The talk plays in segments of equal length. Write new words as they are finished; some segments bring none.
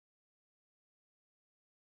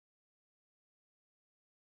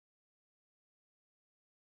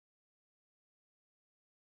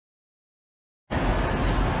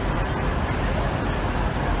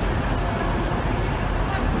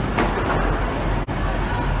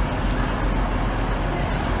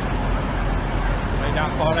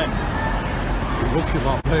for it. Looks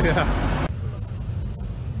about there, yeah.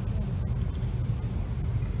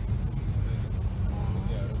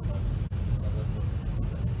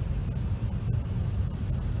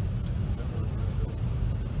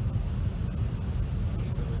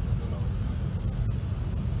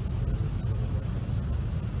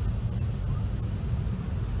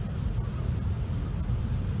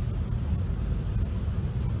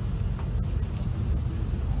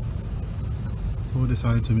 So we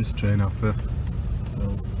decided to miss train after.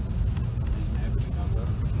 So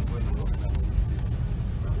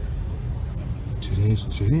today's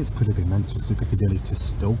journey could have been Manchester Piccadilly to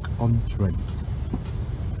Stoke on Trent,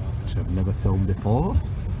 which I've never filmed before.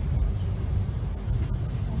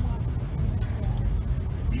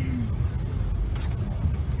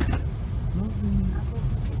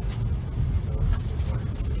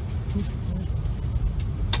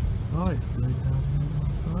 Oh, it's great down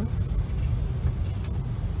here outside.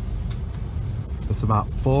 There's about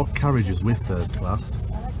 4 carriages with first class.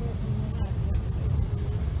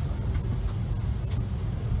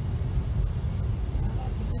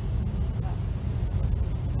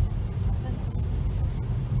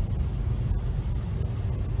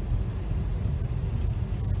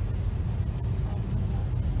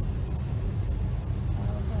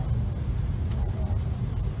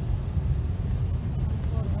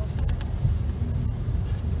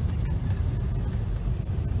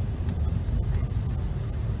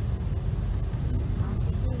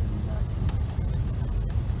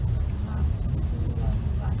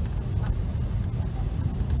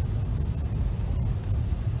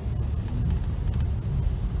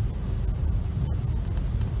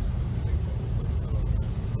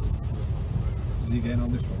 Is he getting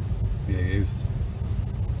on this one? Yeah, he is.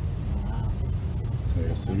 So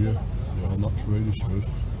yes, so yeah. So I'm not really sure.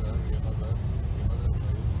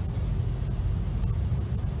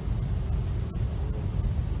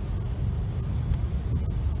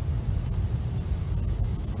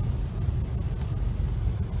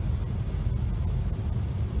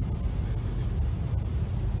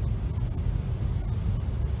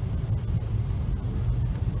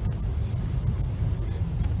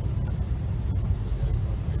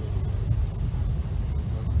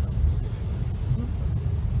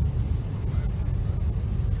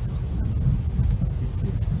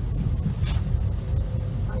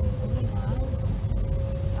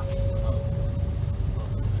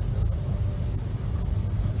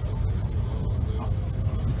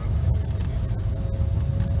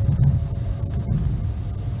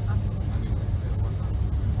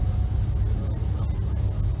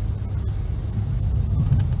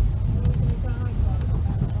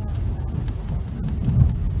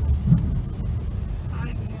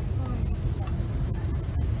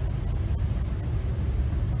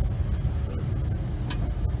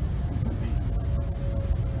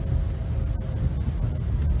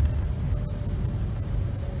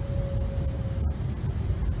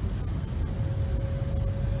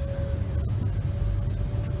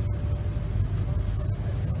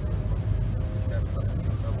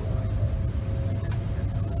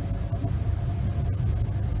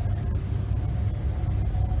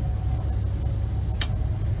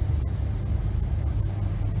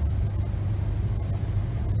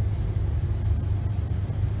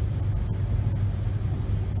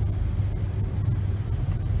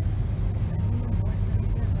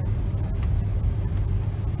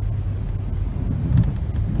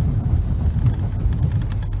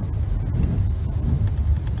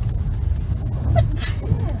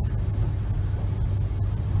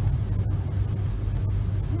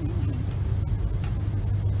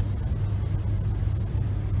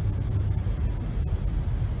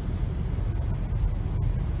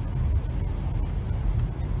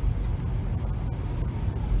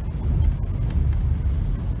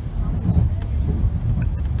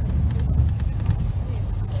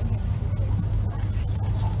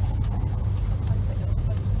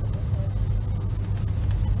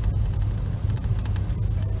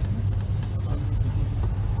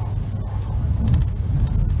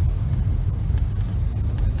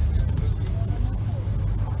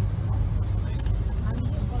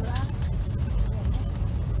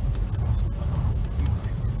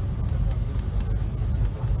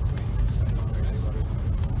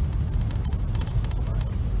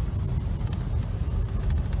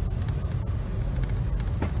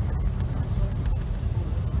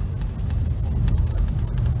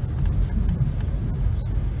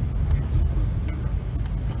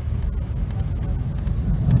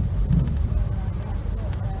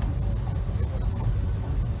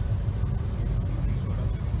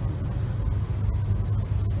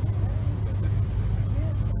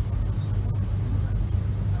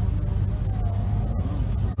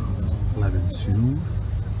 2.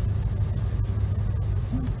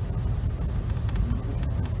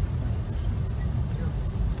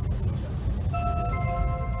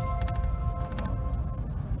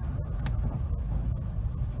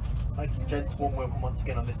 Ladies and gents, warm welcome once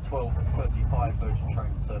again on this 12:35 Virgin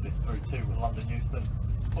train service through to London Euston.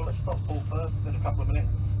 Well, let's Stockport first in a couple of minutes.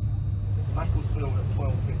 Macclesfield at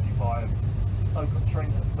 12:55, Stoke On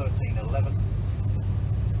Trent at 13:11.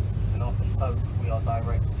 And after Stoke, we are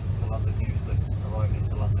direct to London Euston, arriving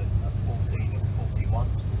into London at 14:41.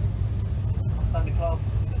 Standard class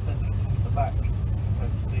is essentially towards the back.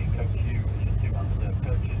 Coach C and Coach U is your 2 unreserved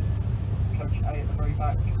coaches. Coach A at the very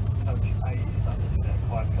back. Coach A is under the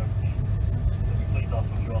quiet coach. So we please ask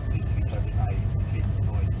when you ask this to be Coach A to keep the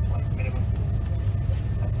noise like minimum.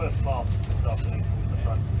 And first class this afternoon towards the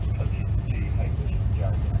front, coaches G, H, J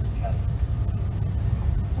and K.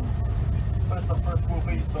 First up first will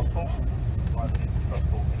be Stockport. Arriving into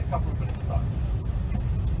Stockport in a couple of minutes time.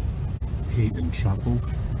 Heat and travel.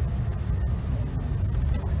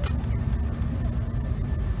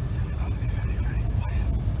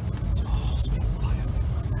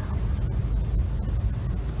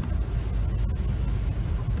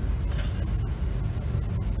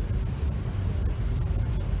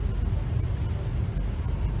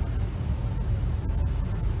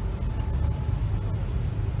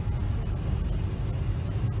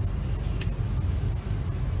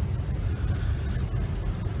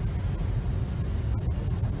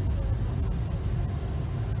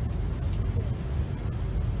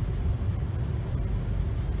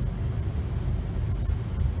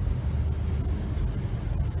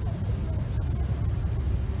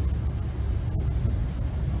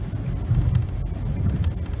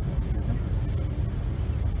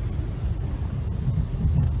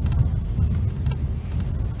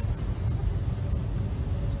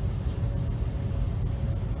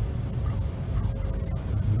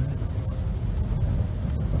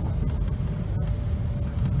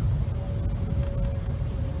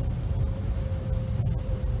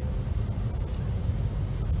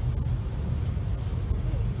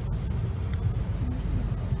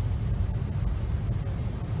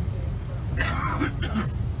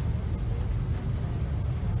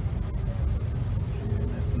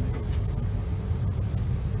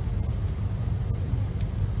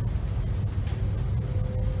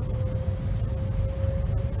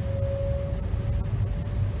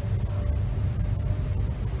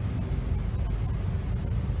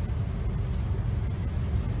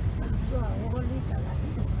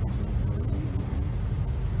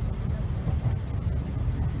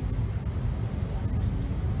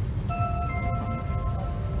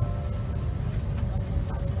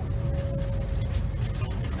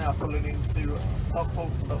 Now pulling into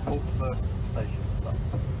Stockport first station.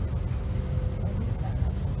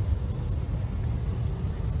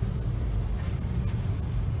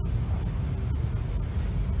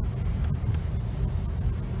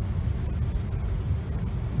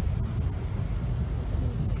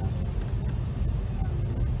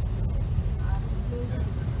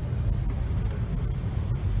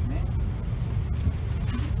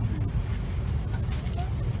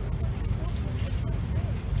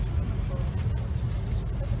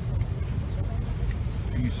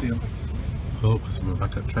 Oh, because we're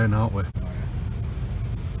back at train, aren't we?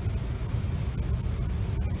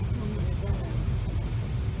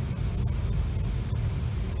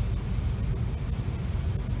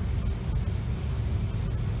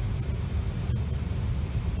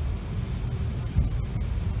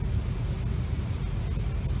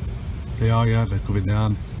 They are, yeah, they're coming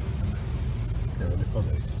down. Yeah, they've got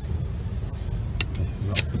this.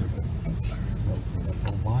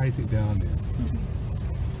 Why is it down there?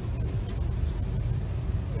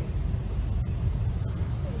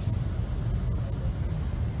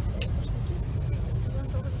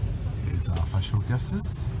 Here's our official guesses.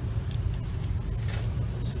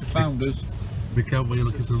 Founders. Be careful when you're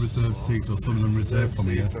looking for reserved seats or some of them reserved for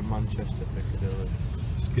me. Yeah? From Manchester Piccadilly.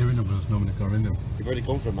 Just giving them, there's nobody going in them. You've already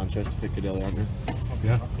come from Manchester Piccadilly, haven't you?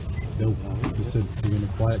 Yeah. No. They said you're in a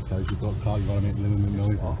quiet coach, you've got a car, you've got to make minimum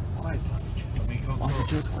noises.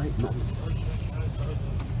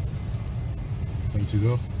 Where'd you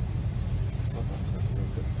go?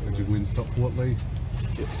 Where'd you go in Stockport, Lee?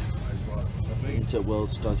 Into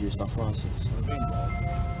world's dodgiest off license.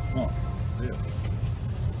 Oh, yeah.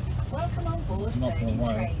 Welcome on board Nothing Virgin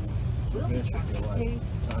away. train. We'll be traffic to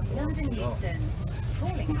London Euston,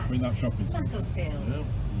 calling Bring that at shopping. Macclesfield,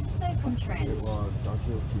 Stoke On Trent.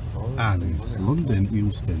 And London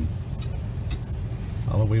Euston.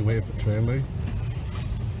 How long are we waiting for train, Lee?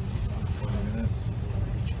 20 minutes.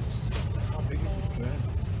 How big is this train?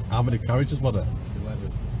 How many carriages was it?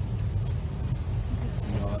 11.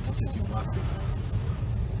 No, that's a sitting market.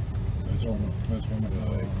 First one of the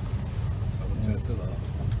way. I would taste of that.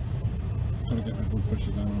 Trying to get my blood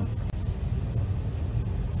pressure down.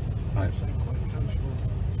 Right.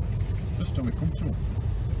 First time we come to it.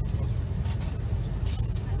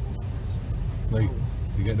 Lee,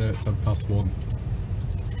 you get there at 1:10.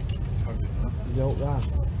 You up there?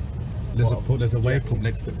 There's a wake up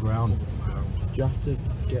next to the ground. Do you have to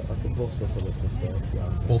get like a bus or something to stay?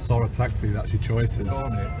 Bus or a taxi, that's your choices. It's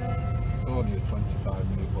only a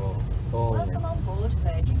 25-minute walk. Oh, Welcome on board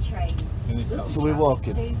Virgin Train. so we're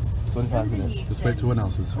walking 25 minutes. Just wait till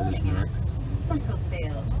announcement's finished, mate.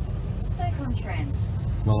 Macclesfield. Stoke On Trent.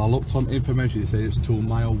 Well, I looked on information, it said it's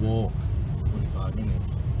 2-mile walk. 25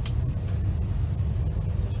 minutes.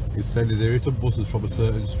 It said that there is some buses from a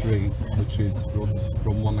certain street which runs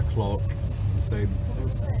from 1 o'clock. Saying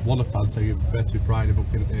one of the fans saying you better be Friday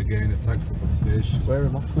booking again a taxi for the station. Where are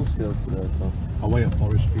Macclesfield today, Tom? Away at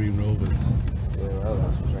Forest Green Rovers. Yeah, well,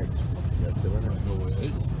 that's right to get to, isn't it? No, it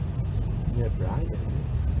is. Yeah, Brighton.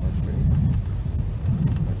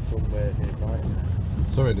 Like somewhere near Brighton.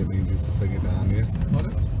 Sorry, I didn't mean just to sing it down here.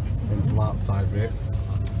 Into outside bit.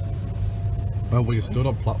 Well, we stood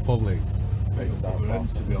on platform, Lee. Right up the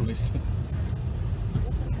end, to be honest.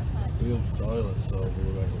 We used toilets, so we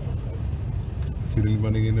were right up the end. Seen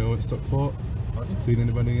anybody you know at Stockport? Seen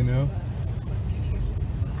anybody you know?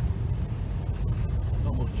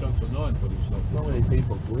 Not much chance of knowing anybody was Not Stockport. many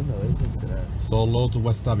people going there, is it, today? Saw loads of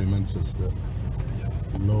West Ham in Manchester.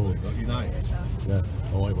 Loads. United. Yeah.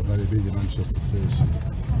 Oh, it was very busy Manchester station.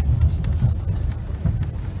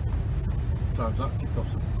 Times that kick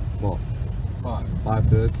off What? 5.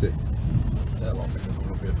 5:30. They're not thinking they're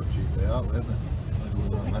going to be a bit cheap, they are, aren't they?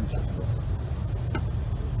 Like Manchester.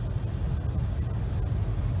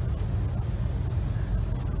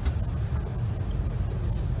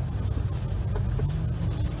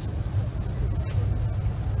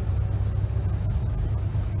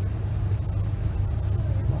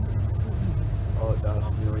 Oh, it's down,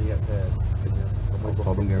 you know when you get paid.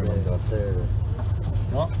 Tottenham going on that.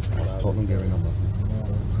 What? Tottenham going on that.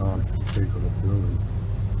 Can't speak of the building.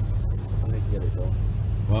 I need to get it done.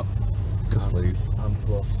 What? Yes, please. And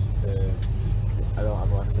plus, I don't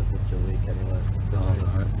have a lesson for 2 weeks anyway.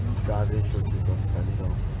 Alright. Driving instructor's done pretty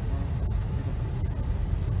done.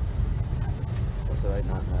 What's the right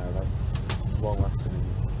nightmare? I've had one lesson in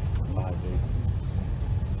 5 weeks.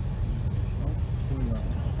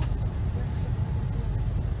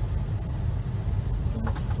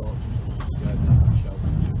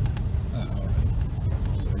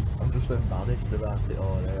 I'm just embarrassed about it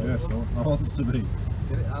all. Yeah, so I want to be.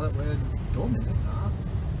 Get it out of the way and done, isn't it?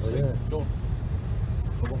 Oh, yeah. Done.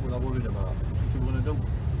 So what was I worried about? What you want to do?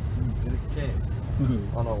 Get it cake.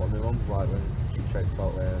 I know what my mum's like when she checks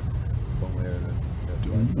out there somewhere and then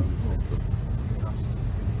You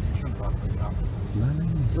shouldn't have to do that. you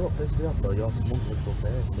know what pissed me off though? Your smug little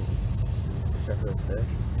face in Sheffield Station.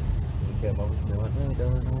 He came over to me and went, "Hey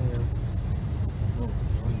Dylan, how are you?" No,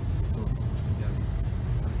 sweet. Don't forget it.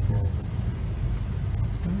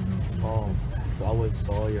 Oh, so I was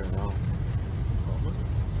Sawyer now.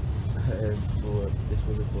 For this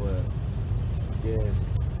was for a game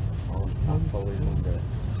on that following Monday.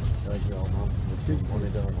 Like your old man was doing money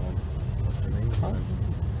down on afternoon time.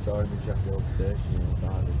 Saw him in Sheffield Station and I was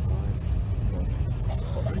out at fine.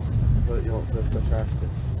 But you know, first I tried to,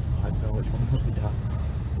 I don't know which one was my dad.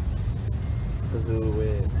 Because we were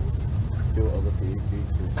with 2 other PE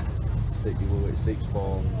teachers. We were with 6th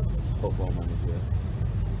form football manager.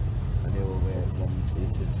 And they were with 1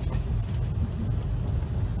 teacher.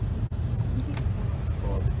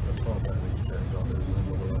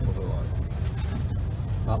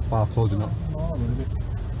 That's why I told you not.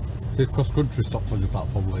 Did cross country stopped on your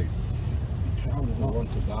platform, Lee?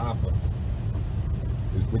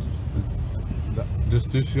 Does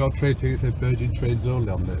your train ticket say Virgin Trains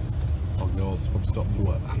only on this? On yours from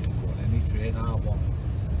Stockport? I can go on any train I want.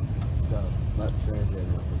 That train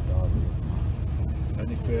journey up in Derby.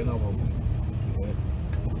 Any train I want.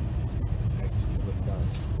 Excellent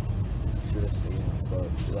guys. Should have seen it, but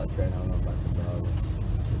that train I went back from Derby.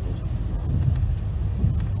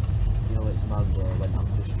 You know, it's mad though, when I'm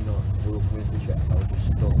just, you know, we were coming to check, I was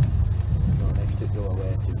just stuck. You know, next to door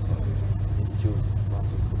waiting. Into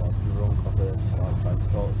massive club, your own copper, like trying to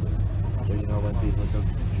talk to them. So you know when people don't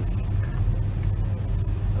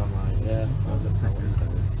and I'm like, yeah, I understand what you're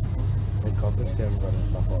saying. When Congress came running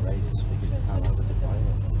and stuff like that, just thinking, how long does it play?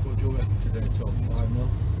 What do you reckon today, Tom? 5-0?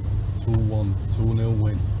 2-1, 2-0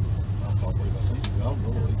 win. I can't believe that's something we have,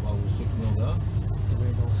 really. Well, we're 6-0 down. Do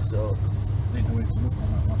we know Stoke? Need to wait to look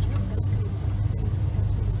on that last train.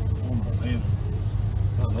 Unbelievable.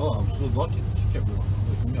 I know, I'm so dodgy. She kept me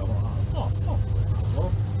with me. I'm like, oh, stop.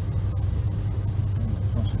 Oh,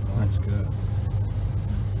 Classic light skirt.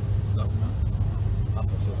 that man. I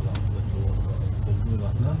thought so long for the door. But we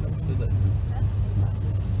last time, I said that.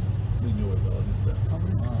 We knew it, but I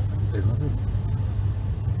didn't.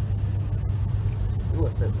 You were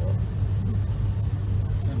fit, though.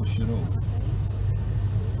 Never shut up.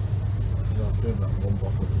 I feel that one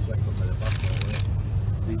bottle of the second minute back there.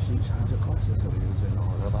 Decent size of classes that we was in,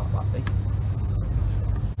 or about that big.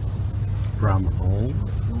 Bramhall.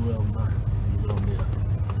 Well, man, you go on there.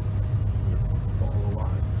 Bottle of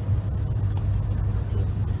wine.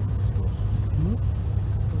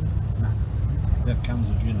 They have cans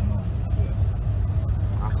of gin and all.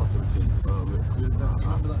 I thought it was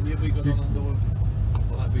Remember that year we got on under with,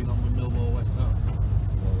 well, that being on with Millwall West Ham?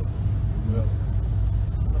 Well,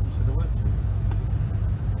 let me see the web.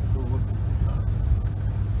 So what?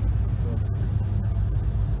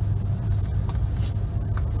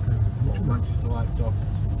 Manchester like top.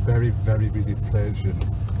 Very, very busy station.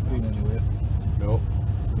 Been anywhere. No,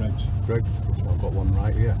 Greg's. I've got one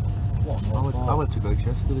right here. I went to Greg's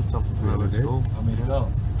yesterday, Tom. When I went to did? school. How many you got?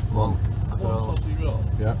 One. I could One only, sausage roll.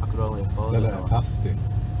 Yeah. I could only afford Then it. at a pasty.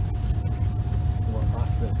 What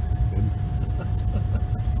pasta?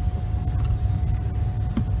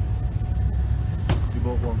 You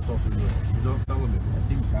bought one sausage roll. You don't tell me. I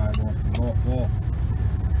think I bought 4.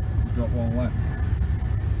 We've got one left.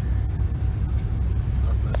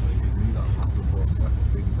 That's basically gives me that massive boss left.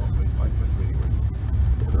 It's been got me like for free.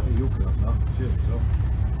 You can have that. Cheers, so.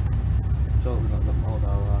 Totally not them all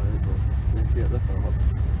now, but we get the phone up.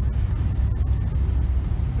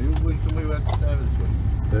 Are you with somebody who had to serve this week?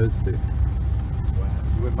 Thursday.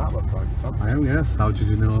 You went Matt last Friday, Tom? I am, yes. How did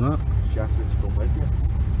you know that? She asked me to come with you.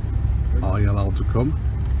 Are you allowed to come?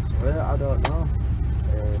 Well, I don't know.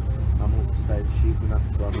 My mum says she's going to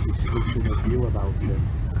have a discussion with you about it.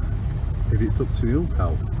 If it's up to you,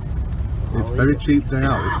 pal. It's I'll very leave it- cheap day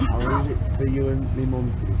out. I'll leave it for you and my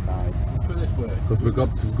mum to decide. Put it this way. Because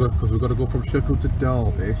we've got to go from Sheffield to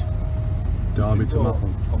Derby. Derby to Go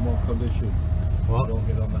Macclesfield. on one condition. What? Don't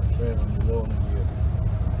get on that train on your own in here.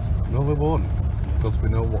 No, we won't. Because we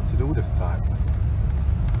know what to do this time.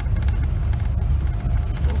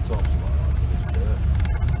 Don't talk to me like that to this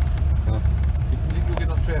Huh? You think you'll get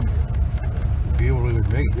on train with you? You're really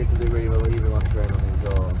with me. Because they really leave him on train on his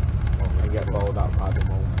own and get bowled out by the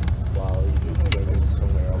mum while he's just going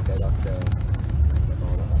somewhere okay, that train. Get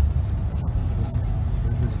bowled out.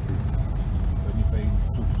 When you're paying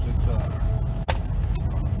 2 to 6 hours.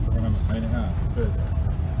 I remember paying it out. Per day.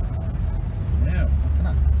 Yeah, can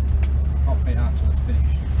I? I'll pay it out till it's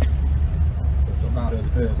finished. That's About per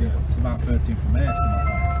 13th, day. it's about 13th of May, something like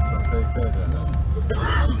that. So I pay per day then.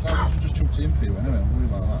 I'll just chucked it in for you anyway, don't worry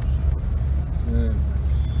about that.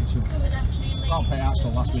 It's a, I'll pay out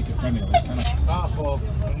till last week at Premier League, can I? Half of.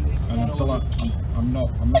 And until I'm not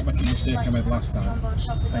making the mistake I made last time,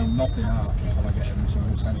 paying nothing out until I get every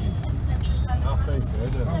single penny in. I'll pay per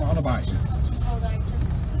day. I'm on about you.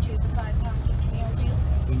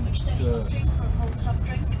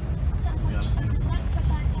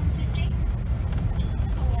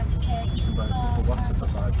 You can buy a couple of watts for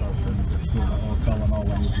 £5.50. Do that hotel and all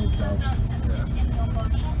when you've moved out. Yeah.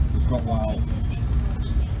 We've got wow.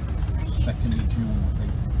 2nd of June, I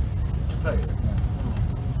think. Pay it.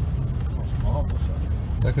 That's marvellous,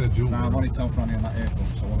 that. 2nd of June. Nah, I've only told Franny on that April,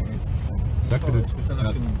 so I want to 2nd of Because then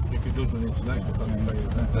I can, if it does run into next, I can pay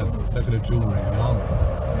it then. 2nd of June rains alarm.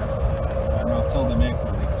 And I've told them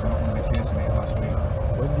April because I'm not going to be chasing it last week.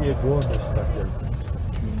 When do you go on this stuff then?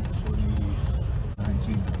 June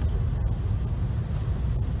 19.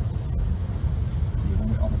 We've done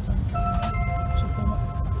it all the time. It's a bummer.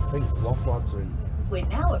 I think Loft Lads are in. We're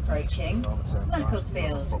now approaching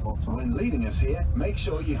Macclesfield. When leaving us here, make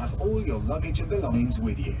sure you have all your luggage and belongings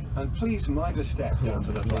with you. And please mind the step down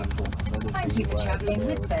to the platform. Thank you for travelling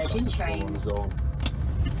with Virgin trains. Well,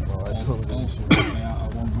 I don't know. Also, pay out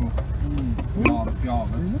at one go. We are at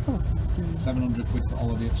Yarmouth. 700 quid for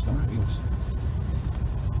holiday at Stockport.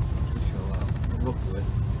 to show that. Luckily,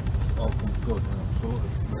 all comes good and I'm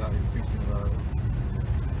sorted without even thinking about it.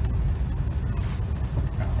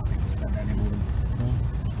 Can't think to spend any more than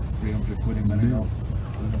 300 quid in there, you know.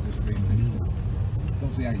 Not just 350.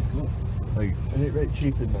 Don't see how you could. Like, Is it rate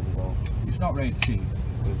cheap in Manchester? It's not really cheap.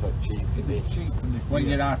 It's like cheap. It is cheap and if When you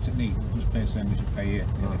you're out at need, just pay the same as you pay here,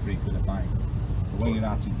 nearly 3 quid a pint. But when you're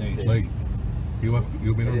out in day, like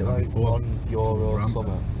you've been Is it on that like before. €1 Ramp.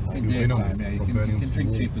 summer? in You've been on daytime, this yeah, you from can Birmingham to drink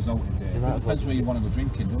Leeds. cheap as out in day. You might It as depends well- where you want to go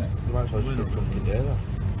drinking, doesn't it? You might as well just drink in day then.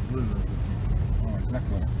 lose it.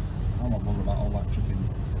 Exactly. I'm not bothered about all that tripping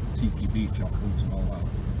Tiki Beach or fruits and all that.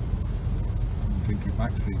 And drinking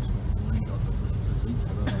back streets. We ain't got the physique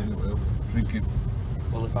for that anyway. Drinking.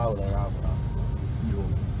 Well, if I were there, I'd that. You're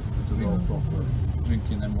to go proper.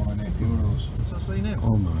 Drinking them €1.8. What's that saying now?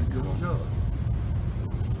 Oh my Good god. job.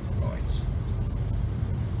 Right.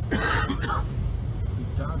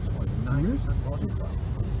 You've down to like 9% body fat.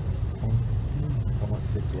 I'm like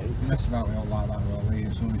 58. You mess about with all like that, really,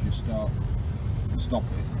 as soon as you start and stop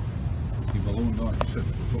it, you balloon, don't you? Said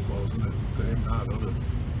the football, isn't it? Got him hard, wasn't it? I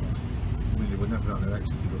mean, they were never out there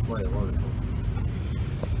executive a player, were they?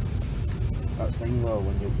 That thing though,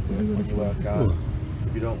 when you work out,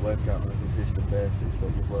 if you don't work out on a consistent basis,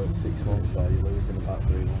 but you've worked 6 months there, you lose in about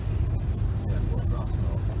 3 months. Yeah, well, that's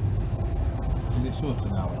not. Is it sort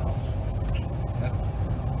of now? Yeah.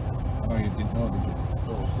 Oh, you didn't know, did you?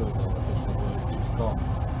 Oh, still not officially, but it's gone.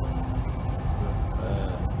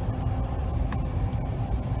 But,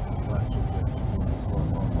 that's subject.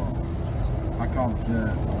 I can't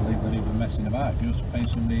believe they're even messing about. If you're just paying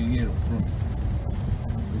somebody a year up front.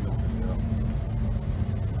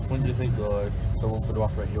 When do you think though, if someone could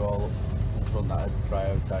offer it you all up front, that would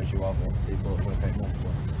prioritise you over people that want to pay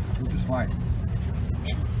monthly? It's just like,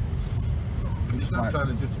 It's not Right. trying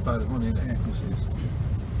to justify the money, innit? Because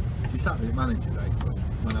she sat with the manager, right? Because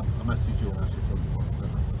when I messaged you and I said,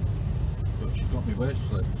 but she got me wage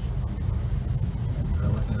slips. And I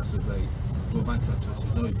went in and I said, right, go back to her. She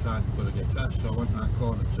said, no, you can't, you've got to get cash. So I went round the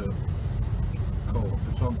corner to Co-op.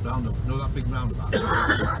 It's on roundabout, you know that big roundabout?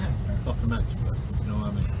 Top of Expert, you know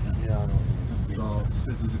what I mean? Yeah, I know. So she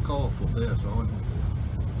said, there's a Co-op up there, so I went up there.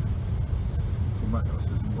 Come back, I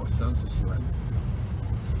said, what chances? She went,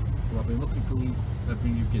 well, I've been looking for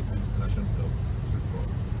everything you've given me, and I shouldn't do.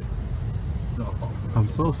 Not a problem. I'm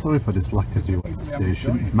so sorry for this lack of view at the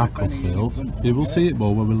station. Macclesfield. You will see it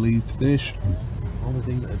more when we leave the station. The only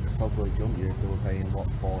thing that would probably jump you if they were paying, what,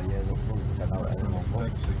 4 years up front, which I doubt It anyone would.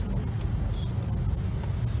 takes 6 months.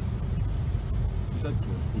 He said to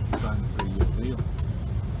us, would you sign a 3-year deal?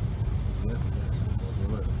 Yeah, yes, it was, we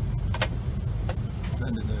were.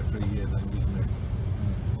 Send it there 3 years, then gives me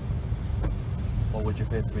Or would you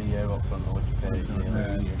pay 3 years up front, or would you pay a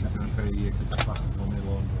year? you can pay a year because it's classed as money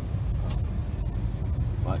laundering.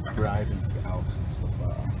 Like bribing to get out and stuff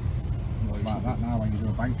like that. it's like that now when you do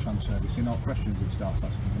a bank transfer. You see no questions it starts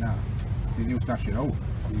asking you now. Did you stash your own?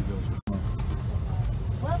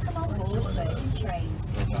 Welcome on board Virgin Train.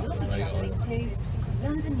 We'll be travelling to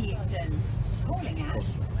London Euston, calling at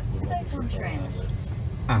Stoke On Trent.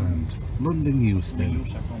 And London Euston.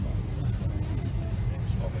 Yeah,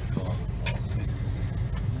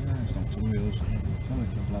 it's not 2 wheels. It's only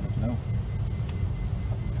just let us know.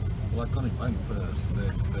 Well, I've gone in bank first, and they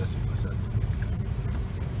basically said,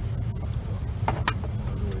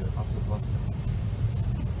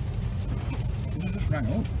 You just rang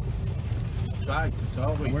up. tried to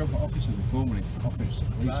start with. Where have officers before me? Office.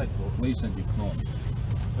 Right. Police said you'd phone.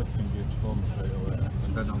 Said can you just phone me straight away.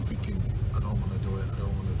 And then I'm thinking, I don't want to do it, I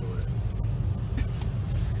don't want to do it.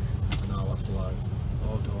 And now after like,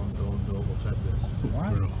 oh don't, we'll take this.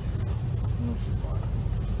 Why? No, she's like,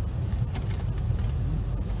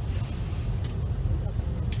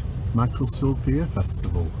 Macclesfield Beer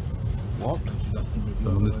Festival. What? she's asking me. So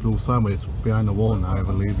on this blue sign where it's behind the wall now,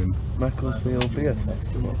 we're leaving. Macclesfield Beer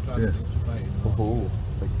Festival. Yes. Oh,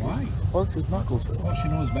 Why? what is Macclesfield? Oh, she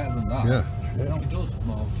knows better than that. Yeah. She does,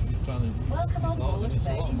 Mo. She's trying to. Welcome on board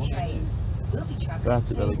Virgin Train. We'll be travelling They're at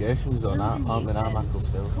to relegations on that, aren't they now, London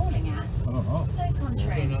Euston, Macclesfield? calling at I don't know. Stoke On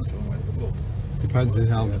Trent. Depends on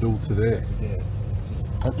how we do today.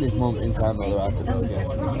 At this moment in time, though, they're at Numbers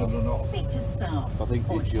relegations. right. Seat to start. So I think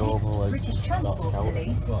it's your like British not Transport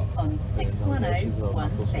counting. Police on 61016. We'll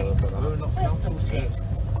sort it.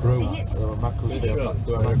 Crew. See it. There were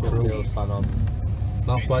Macclesfield fan on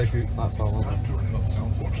That's why if you. that fan on. I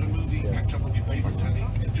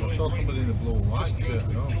saw somebody in a blue and white shirt,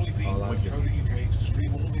 no? I like it. I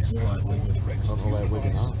like Wigan. I don't know where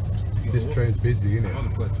Wigan are. This train's busy, isn't They it? want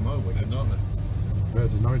to play tomorrow, Wigan, don't they?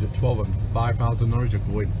 Versus Norwich at 12 and 5,000 Norwich are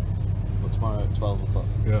going. But tomorrow at 12 o'clock.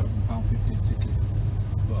 Yeah. £7.50 ticket.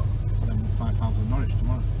 What? Then 5,000 Norwich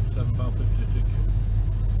tomorrow. £7.50 a ticket.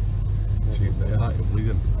 Cheap there, like a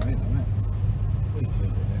Wigan. Right, isn't it? What do you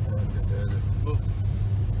think? But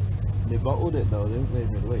They bottled it though, didn't they,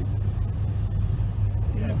 midweek?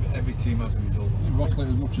 yeah, every team has a result. You rocked it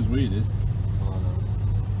as much as we did. Oh no.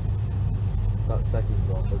 That second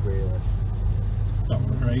goal for Grealish. That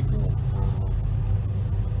was a great goal.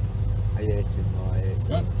 I hate him though, I hate him.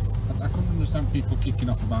 Well, I couldn't understand people kicking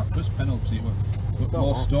off about first penalty. It was the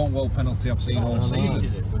most Stonewall penalty I've seen all He season.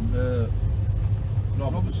 did it when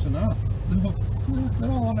Robertson, They're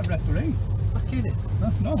all on a referee. I'm kidding. No.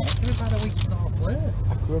 They're about a week and a half later.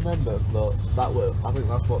 I can remember though, that was, I think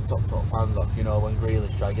that's what top fans off, you know, when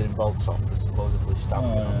Grealish tried to get involved off for supposedly stabbing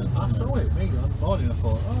him. I saw it, me, on the morning, I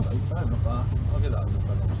thought, oh, no, fair enough, I'll get that as a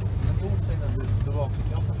penalty. And the other thing that they're all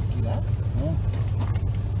kicking off, I think he'd had.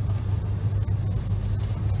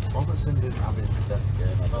 Robertson didn't have his best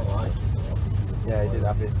game, I don't like. Yeah, he did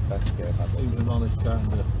have his best game, I He think. was an honest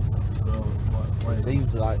kind of, It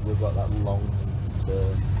seems like we've got that long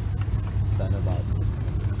centre back.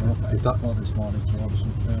 Is that- this morning to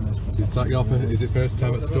Robertson fairness. Is that your is it first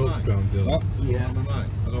time at Stoke's ground, Dylan? What? Yeah.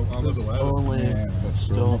 I was aware of it. Only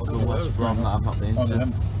Stoke and West Brom that I've not been Oh, to.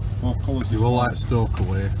 them. Both colours You is will white. like Stoke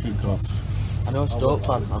away because I know a Stoke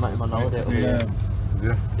fan, I met him on holiday over here.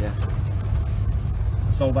 yeah. Yeah.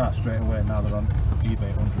 Sold out straight away, now they're on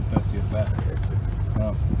eBay 130 at bet.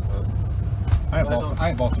 No. I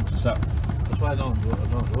ain't bought them to sell. That's why I don't do it.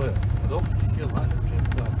 I don't feel like the gym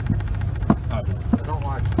though. I don't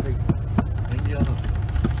like to think Indiana.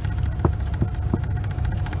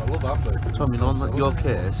 I love hamburgers. Tommy, on your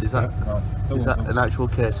case, is that an actual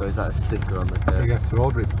case or is that a sticker on the I think you case? have to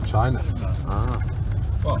order it from China. Ah,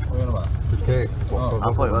 What are you on about? The case. Oh,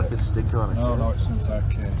 I thought it was like a sticker on a case. No, it's inside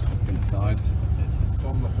case. Inside. It's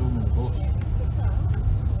on the film in the bus.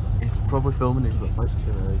 It's probably filming his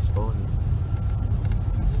reflection or his phone.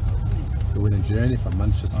 Doing a journey from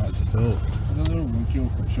Manchester to Stoke. There's a room queue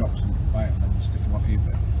up at shops and buy them and then stick them on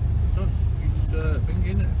eBay. It's thing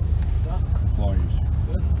in it. Employees.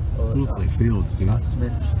 Lovely fields, you know.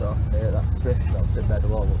 Smith stuff, yeah, that Smith shop's in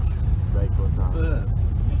Bedwell looks very good now.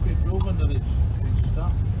 It's been proven that it's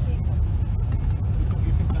stuff.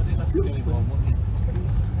 You think that is actually getting more money?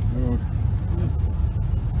 Good.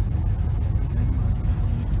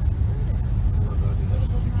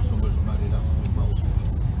 Somebody's married after the most.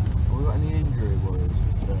 Have we got any injury worries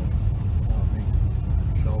today?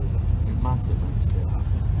 Shoulder. Matip meant to be that.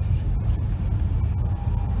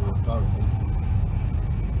 Apparently.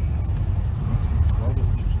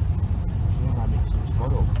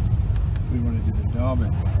 We wanted to do the derby.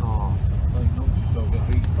 Oh, Like, no, so get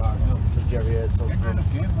beat 5-0. so Jerry Heard took Get rid from.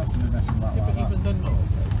 of game less than messing about Yeah, like but that. even then, no.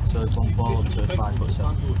 So it's on ball to 5'7".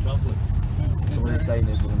 So what he's saying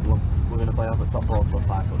is we're going to play off at top ball to a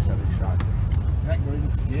 5'7" strike. You ain't got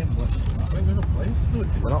enough game left. We're going to play to do it.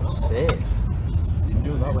 We're not safe. You can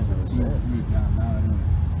do that when you're safe. Move down now anyway.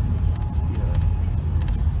 Yeah.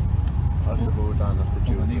 I said we were down after Over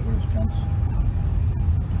June. Neighbour's chance.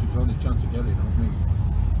 It's only chance of getting, not me.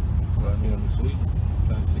 Last year of the season.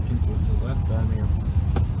 Try and stick into it till then. Birmingham.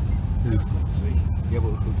 Let's see. Yeah,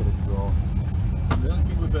 but we could get a draw. The only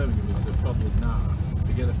thing with Birmingham is the problem now,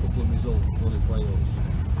 to get a couple of results before they play us,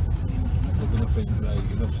 they're going to think, right,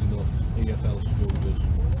 enough's enough, EFL screwed us.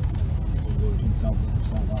 We'll can tell them to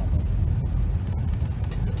sell that, but...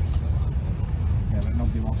 Yeah, but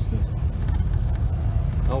nobody wants to.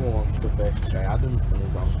 No one wants to face Trey Adams when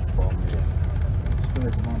he's on form here.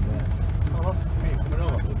 Spurs them on there. Oh, that's me. Coming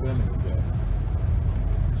over to Birmingham game.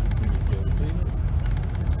 It's a pretty good game, isn't it?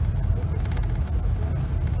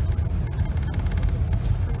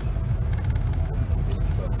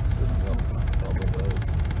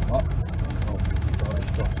 What? Oh,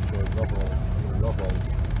 he's got to show Robbo, level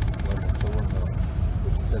 2 on there,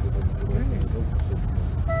 which he said he wouldn't do anything to do for something.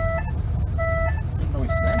 Didn't know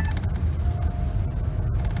his name.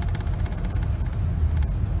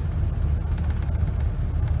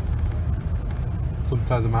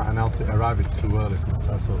 Sometimes I might announce it arriving too early,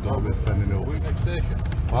 sometimes so don't be sending up. Are we next station?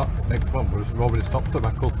 What? Next one, we're already stopped at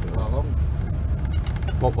Macclesfield. How long?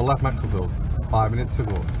 What, we left Macclesfield 5 minutes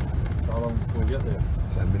ago. How long before we get there?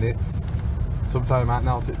 10 minutes. Sometimes I might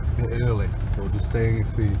announce it a bit early, so just stay in your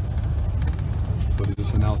seats. But they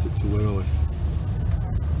just announce it too early.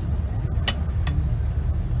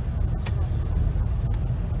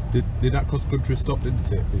 Did that cross country stop,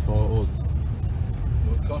 didn't it, before us?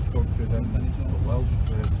 Well, cross country then the Welsh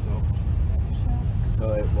train stopped.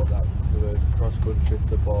 So it was that the cross country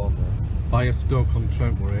to Bournemouth. Via Stoke on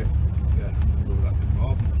Trent, were it? Yeah, we were at the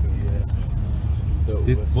Morgan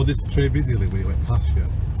train. Was this train busy when it went past you?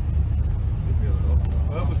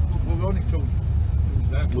 Well, we were only till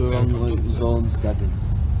We were on like zone 7.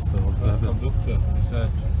 So on the 7. conductor, he said,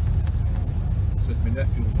 my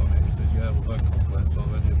nephew was on it, he says, yeah, we've had complaints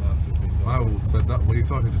already about it. I always said that. Were you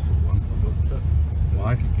talking to someone? Conductor.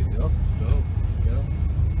 Why? Kicking it off, so, yeah.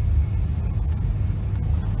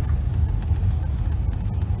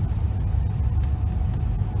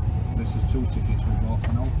 This is 2 tickets with North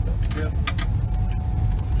and Alpha. Yeah.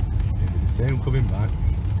 It'll be the same coming back.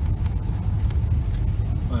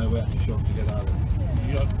 We had to show to get out of it.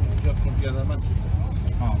 You have to get out of Manchester.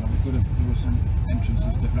 Oh, well, we could have, there were some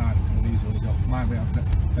entrances to ride we could have easily got. Might be,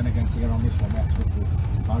 then again, to get on this one, we had to go through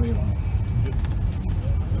the barrier on it.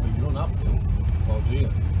 I mean, you don't have to. Or do you?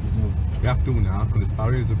 You have to now because the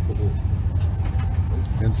barriers are put up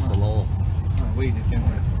against the law. Oh, we did, didn't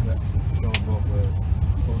we? We had to show them both ways.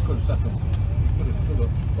 Well, we could have set up. We could have stood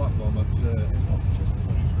up platform at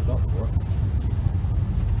Stockport.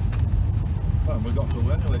 Well, we got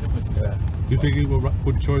through anyway, didn't we? Yeah. Do you think it was a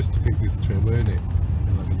good choice to pick this train, weren't it?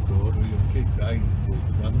 And let it go. We were kids dying for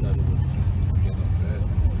granddad who was getting up there.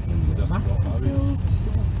 We just got barriers.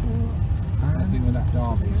 I think with that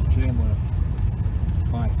Derby, his train were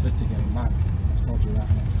quite fit to getting back. I told you that,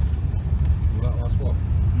 innit? Well, that last one.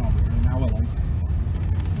 Not really an hour long.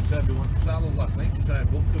 She said everyone, Salo last night, she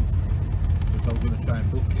said book them. If I was going to try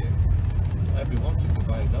and book it, everyone wanted to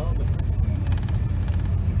buy a Derby.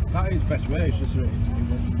 That is best way, it's just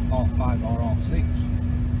half 5 or half 6.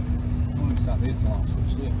 Only sat there till half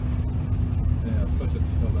 6 here. Yeah, especially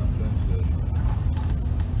to go that train station.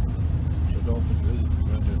 So I don't think there is if you're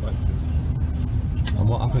going to go back to. And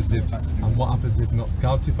what happens if not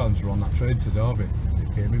Scouty fans were on that train to Derby?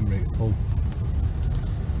 It came in really full.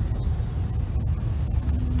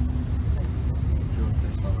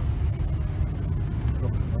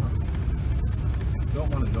 Don't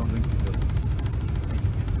want it, don't drink it.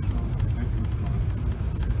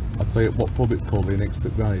 I'd say what pub it's called next to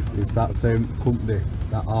guys. It's that same company,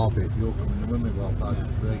 that Harvest. You're coming to win me well, 5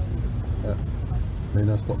 to 3. I mean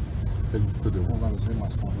that's got things to do. Well, that was him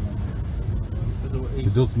last time, wasn't it?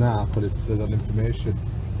 It does now, but it's still on information.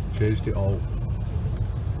 Changed it all.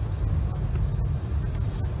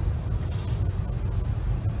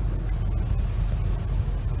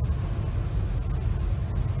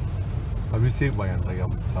 Have you seen Wayne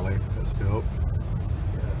on telly at Stoke?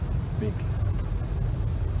 Big.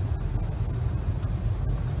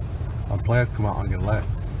 And players come out on your left.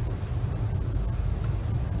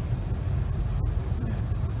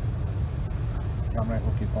 I'm really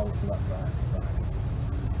looking forward to that drive Friday.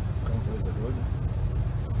 Don't believe they're doing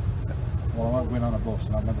it. Well, I won't go in on a bus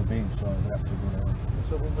and I've never been, so we have to go there.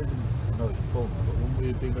 So when we didn't, I know it's full now, but when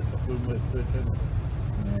we did the top room with the train,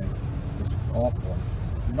 Yeah, it's awful.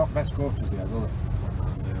 They're not best coaches here, are they?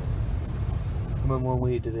 I remember when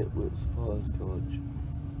we did it with Spurs coach.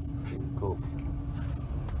 Cup.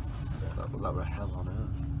 That were hell on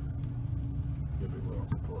earth.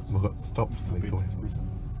 We've got stops going.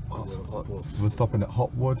 Oh, We're stopping at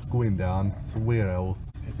Hotwood, going down somewhere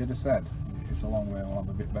else. If you'd have said it's a long way, we'll have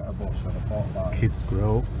a bit better bus, I'd have thought about it. Kids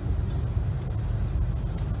Grove.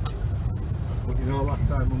 but you know last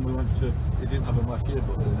time when we went to, it didn't happen last year,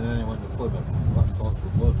 but then he went to Plymouth, that talks for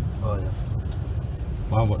blood. oh yeah.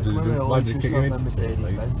 Wow, what did you do? Why did you kick you into something?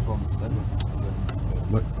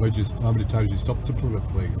 How many times you stopped to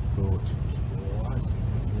Plymouth League, coach?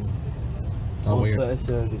 Oh, One we- set of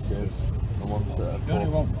services and one set of You only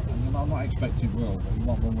pub. want, I'm not expecting well, but you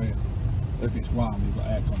want one where if it's warm, you've got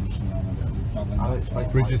air conditioning on and you're travelling I that expect-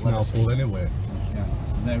 far. Bridge is now full anyway. Yeah,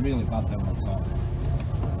 and they're really bad them like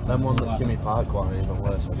that. Them one that Kimmy Park one are even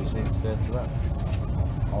worse. Have you seen the state of that?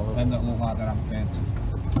 Them that look like they're unpainted.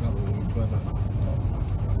 That was clever.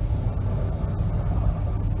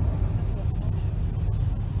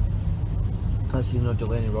 Because you know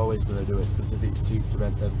Delaney are always going to do it because if it's cheap to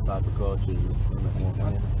rent them type of coaches, it's going to make more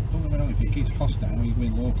money. Don't get me wrong, if it keeps costs down, when you're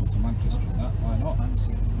going local to Manchester and that, why not?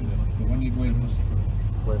 But when you're going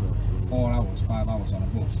Plymouth, 4 hours, 5 hours on a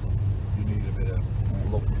bus, You need a bit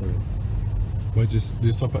of look through. We just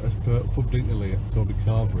stop at a pub, didn't you, at Toby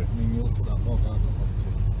Carvery? I mean, you look at that log, aren't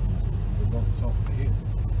they? The log top of here.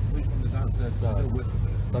 At least when the downstairs, there's no width of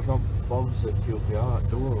it. They've got bombs at QPR at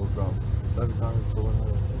Dual Ground. Every time it's going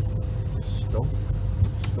stunk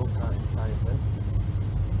that entire thing.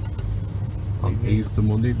 On Easter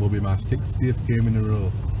Monday will be my 60th game in a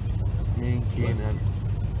row. Me and Keen had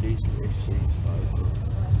decent-ish seats, like,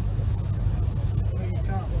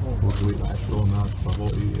 We'll do it like so now, but I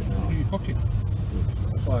won't eat it now. in your pocket.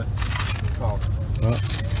 That's why. Right.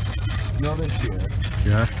 you know this year,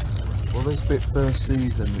 Yeah? will this be first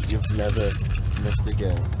season that you've never missed a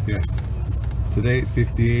game? Yes. Today it's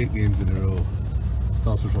 58 games in a row.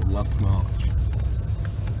 Started from last March.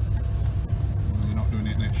 You're not doing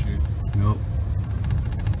it next year. No.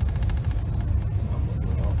 I'm not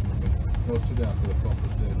doing half of it. Goes to down to the top of the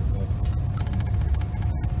stadium there.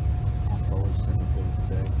 I've always said the thing to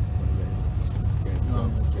say when No,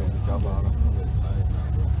 I'm getting the job out of. I'm really tired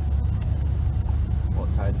now, What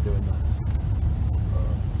tired of doing that?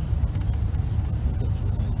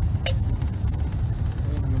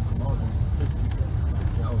 come out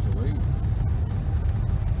 50 hours a week.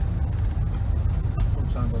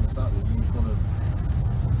 Sometimes on the Saturday you just want to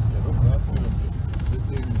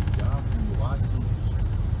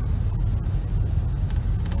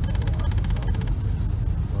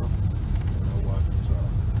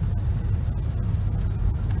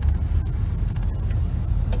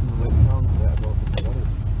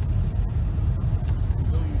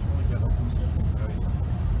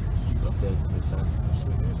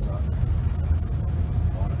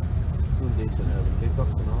decent early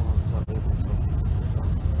kickoffs and all on Saturdays and stuff.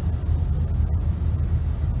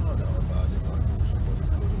 I don't know about it, like somebody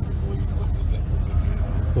could have before you know it, you'll get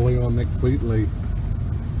the So what are you on next week, Lee?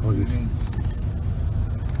 Oh, you-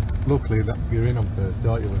 luckily that you're in on Thursday,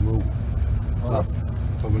 aren't you? We move. So that's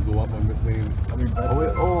when we go up when between. Are we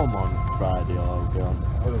home on Friday or are we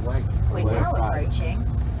on? Oh, away. We're now approaching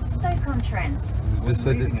Stoke On Trent. You just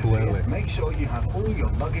said it's too early. Make sure you have all your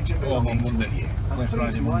luggage and Oh, I'm on belongings with Monday. you. And Yeah, please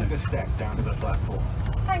Friday, mind Monday. the step down to the platform.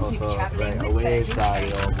 Thank you for Also, travelling right, with away Virgin Friday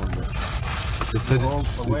Trains. or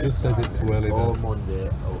Monday. You just said it too early Or then. Monday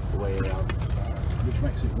or away around. Which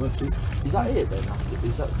makes it worse. Is that it then?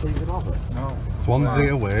 Is that season over? No.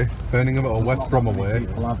 Swansea away, Birmingham or West Brom away,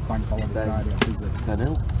 People have bank holiday Then- Friday, I think. Then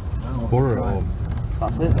who? Borough at home.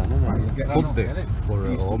 That's it then, isn't it? Sunday,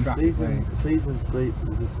 Borough at home. Season 3,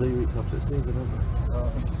 there's 3 weeks after the season, isn't it? I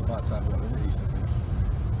think it's about time when it Easter finish.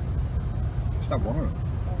 Just have one of them.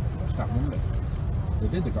 Just have Monday. They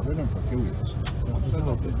did, they got rid of them for a few years.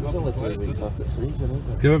 There's only 3 weeks after the season, isn't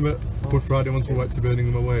it? Do you remember Good Friday once we went to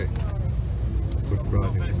Birmingham away? Good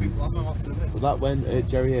Friday, please. Was that when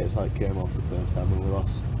Jerry Yates came off the first time when we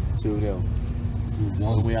lost 2-0?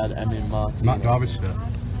 When we had Emmy Martinez. Matt Derbyshire.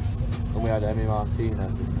 When we had Emmy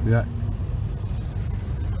Martinez. Yeah.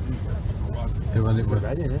 Yeah, when it was.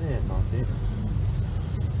 Reading, isn't it, Martinez?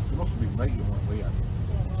 It must have been late you weren't we had.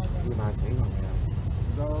 He was 19 on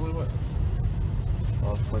Is that all they were?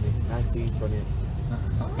 Or 20, 19, 20.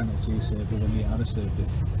 That penalty he saved when he had saved it.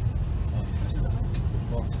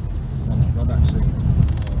 Rod actually.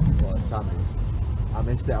 Damn it. I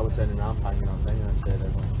missed it, I was turning around banging on thing and I said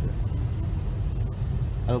everyone shit.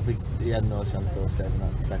 I don't think he had no chance of saving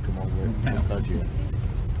that second one with Dodgy.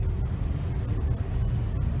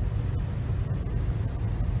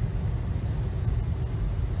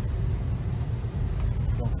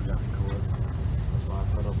 That's why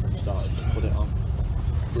I fed up and started to put it on.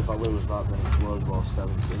 If I lose that then it's World War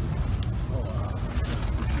 17.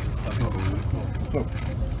 So,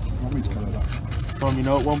 what means kind of that? Tom, you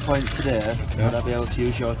know at one point today, would I be able to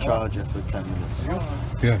use your charger for 10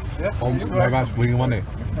 minutes? Yes. On my match, wing money.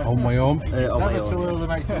 On my own. On my Never too own. early,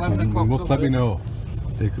 mate. It's 11 You o'clock. must let me know.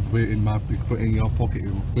 They could put it in my, they could put it in your pocket.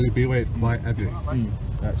 Will it be away? It's quite heavy.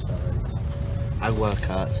 That's alright. I work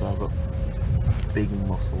out, so I've got big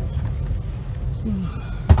muscles.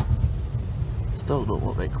 Still don't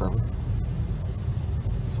look very clever.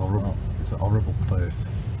 It's horrible. It's a horrible place.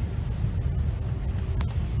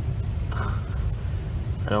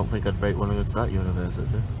 I don't think I'd rate one of to that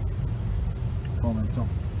university. Come on, then, Tom.